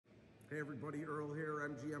Hey everybody, Earl here,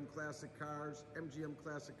 MGM Classic Cars,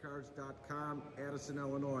 mgmclassiccars.com, Addison,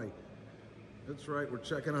 Illinois. That's right, we're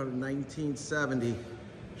checking out a 1970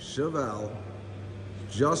 Chevelle,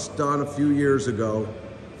 just done a few years ago,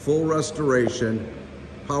 full restoration,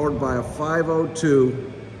 powered by a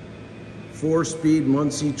 502 4-speed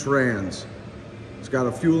Muncie Trans. It's got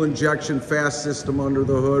a fuel injection fast system under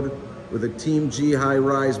the hood with a Team G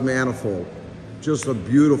high-rise manifold. Just a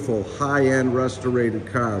beautiful high-end restorated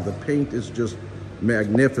car. The paint is just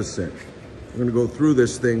magnificent. We're gonna go through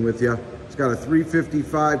this thing with you. It's got a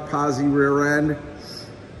 355 posi rear end.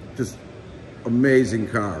 Just amazing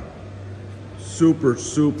car. Super,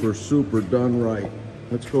 super, super done right.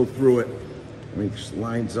 Let's go through it. I mean, it just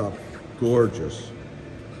lines up gorgeous.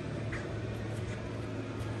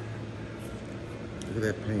 Look at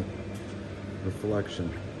that paint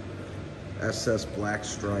reflection. SS black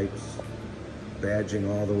stripes. Badging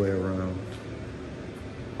all the way around.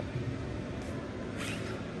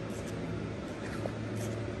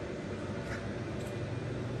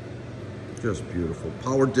 Just beautiful.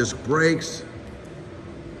 Power disc brakes,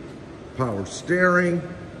 power steering,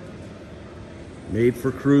 made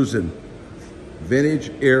for cruising. Vintage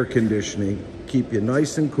air conditioning, keep you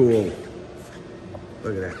nice and cool.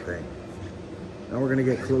 Look at that thing. Now we're gonna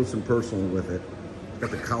get close and personal with it. Got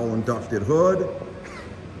the Cowl inducted hood.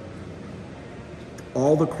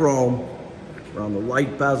 All the chrome around the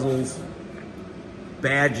light bezels,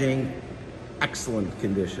 badging, excellent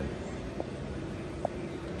condition.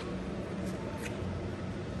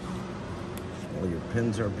 All your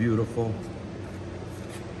pins are beautiful.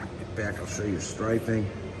 Get back, I'll show you striping.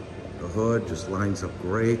 The hood just lines up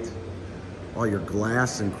great. All your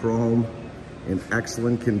glass and chrome in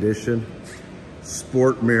excellent condition.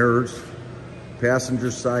 Sport mirrors,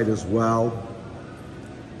 passenger side as well.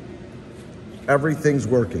 Everything's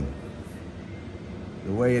working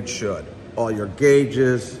the way it should. All your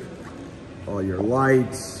gauges, all your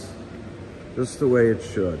lights, just the way it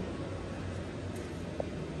should.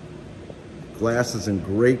 Glass is in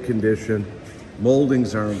great condition.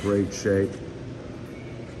 Moldings are in great shape.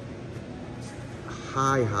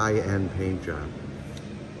 High-end paint job.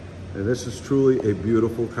 And this is truly a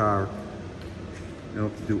beautiful car. You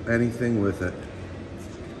don't have to do anything with it.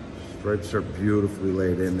 Stripes are beautifully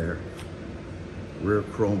laid in there. Rear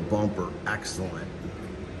chrome bumper, excellent.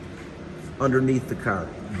 Underneath the car,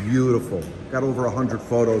 beautiful. Got over 100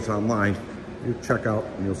 photos online. You check out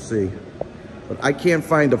and you'll see. But I can't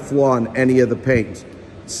find a flaw in any of the paints.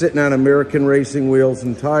 Sitting on American Racing wheels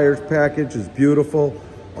and tires package is beautiful.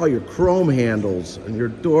 All your chrome handles and your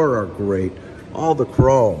door are great. All the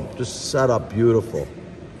chrome, just set up beautiful.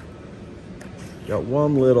 Got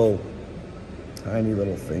one little, tiny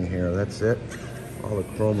little thing here, that's it. All the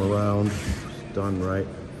chrome around. Done right.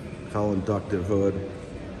 Cowl inductive hood.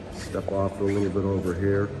 Step off a little bit over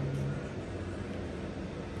here.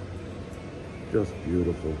 Just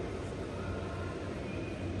beautiful.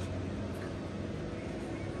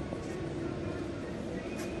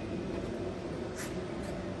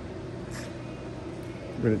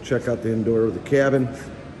 We're going to check out the indoor of the cabin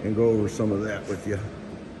and go over some of that with you.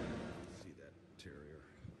 See that interior.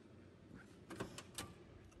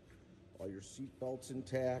 All your seat belts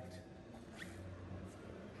intact.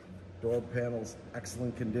 Door panels,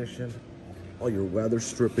 excellent condition. All your weather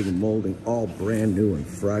stripping and molding, all brand new and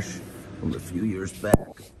fresh from a few years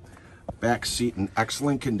back. Back seat in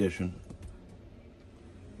excellent condition.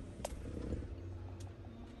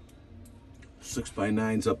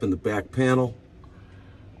 6x9s up in the back panel.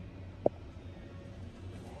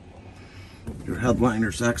 Your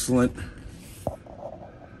headliner's excellent.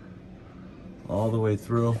 All the way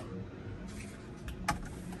through.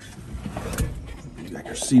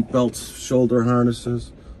 Your seat belts, shoulder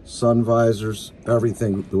harnesses, sun visors,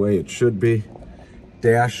 everything the way it should be.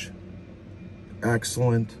 Dash,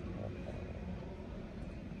 excellent.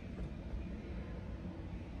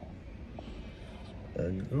 There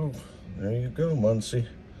you go. There you go, Muncie.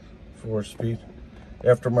 4-speed.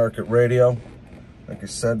 Aftermarket radio. Like I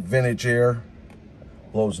said, vintage air.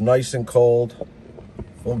 Blows nice and cold.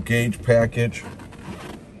 Full gauge package.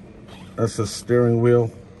 That's the steering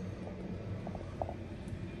wheel.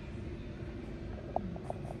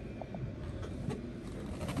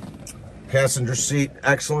 Passenger seat,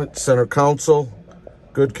 excellent. Center console,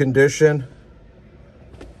 good condition.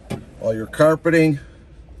 All your carpeting.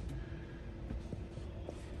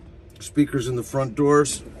 Speakers in the front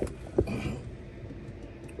doors.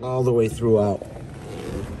 All the way throughout.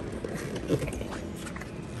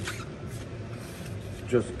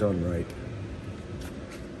 Just done right.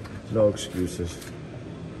 No excuses.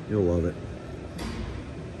 You'll love it.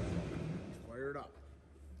 Fire it up.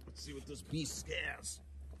 Let's see what this beast has.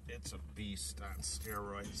 It's a beast on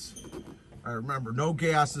steroids. All right, remember, no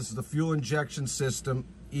gas. This is the fuel injection system,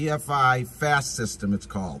 EFI fast system it's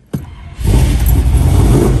called.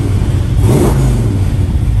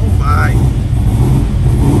 Oh my.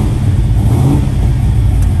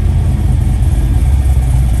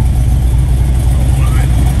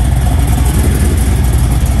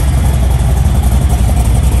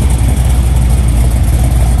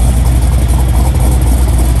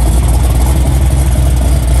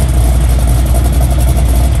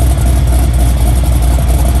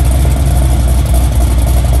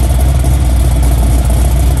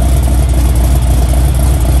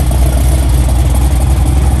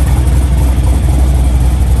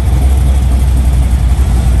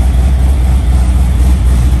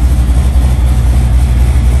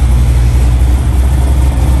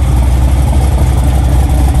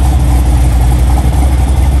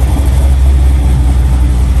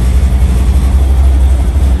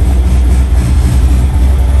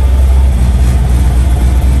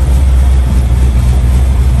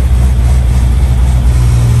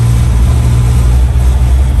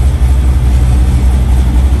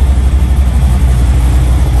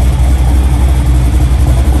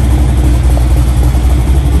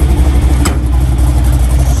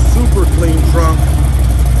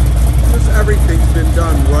 Everything's been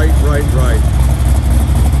done right.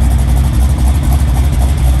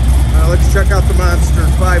 Let's check out the Monster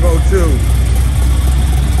 502.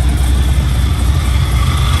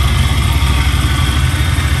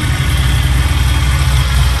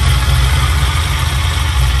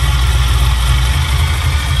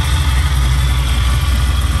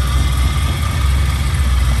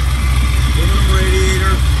 Aluminum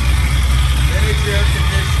radiator, managed air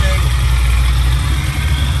conditioning.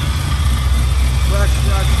 Fresh.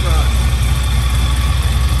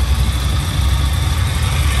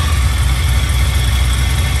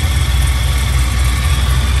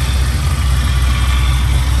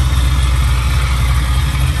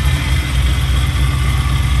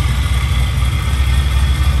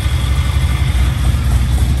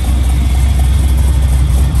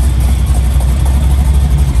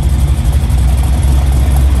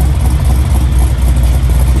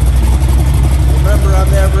 Remember, on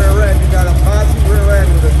that rear end, you got a positive rear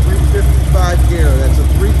end with a 355 gear. That's a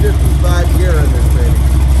 355 gear in this baby.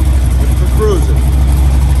 It's for cruising.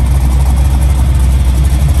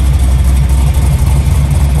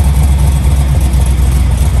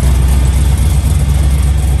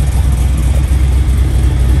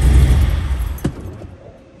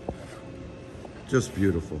 Just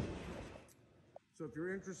beautiful. So if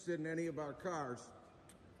you're interested in any of our cars,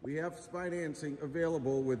 we have financing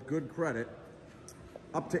available with good credit,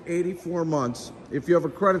 up to 84 months. If you have a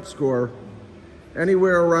credit score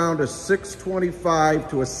anywhere around a 625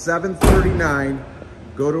 to a 739,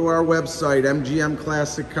 go to our website,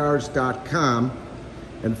 mgmclassiccars.com,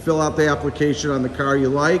 and fill out the application on the car you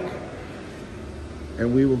like,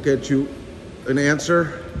 and we will get you an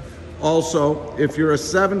answer. Also, if you're a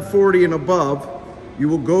 740 and above, you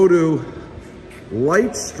will go to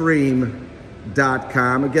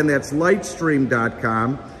lightstream.com. Again, that's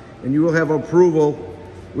lightstream.com, and you will have approval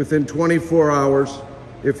within 24 hours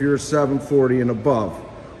if you're a 740 and above.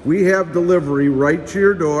 We have delivery right to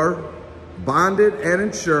your door, bonded and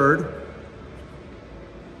insured.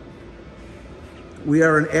 We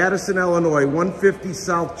are in Addison, Illinois, 150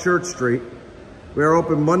 South Church Street. We are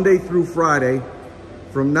open Monday through Friday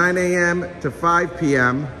from 9 a.m. to 5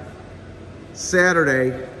 p.m.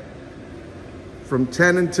 Saturday from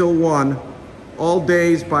 10 until 1, all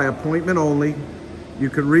days by appointment only. You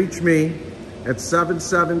can reach me at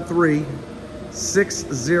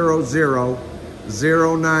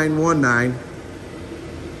 773-600-0919.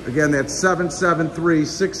 Again, that's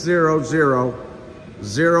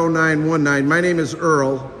 773-600-0919. My name is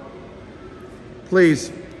Earl.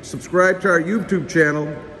 Please subscribe to our YouTube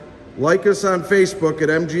channel. Like us on Facebook at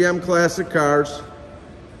MGM Classic Cars.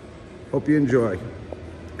 Hope you enjoy.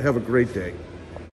 Have a great day.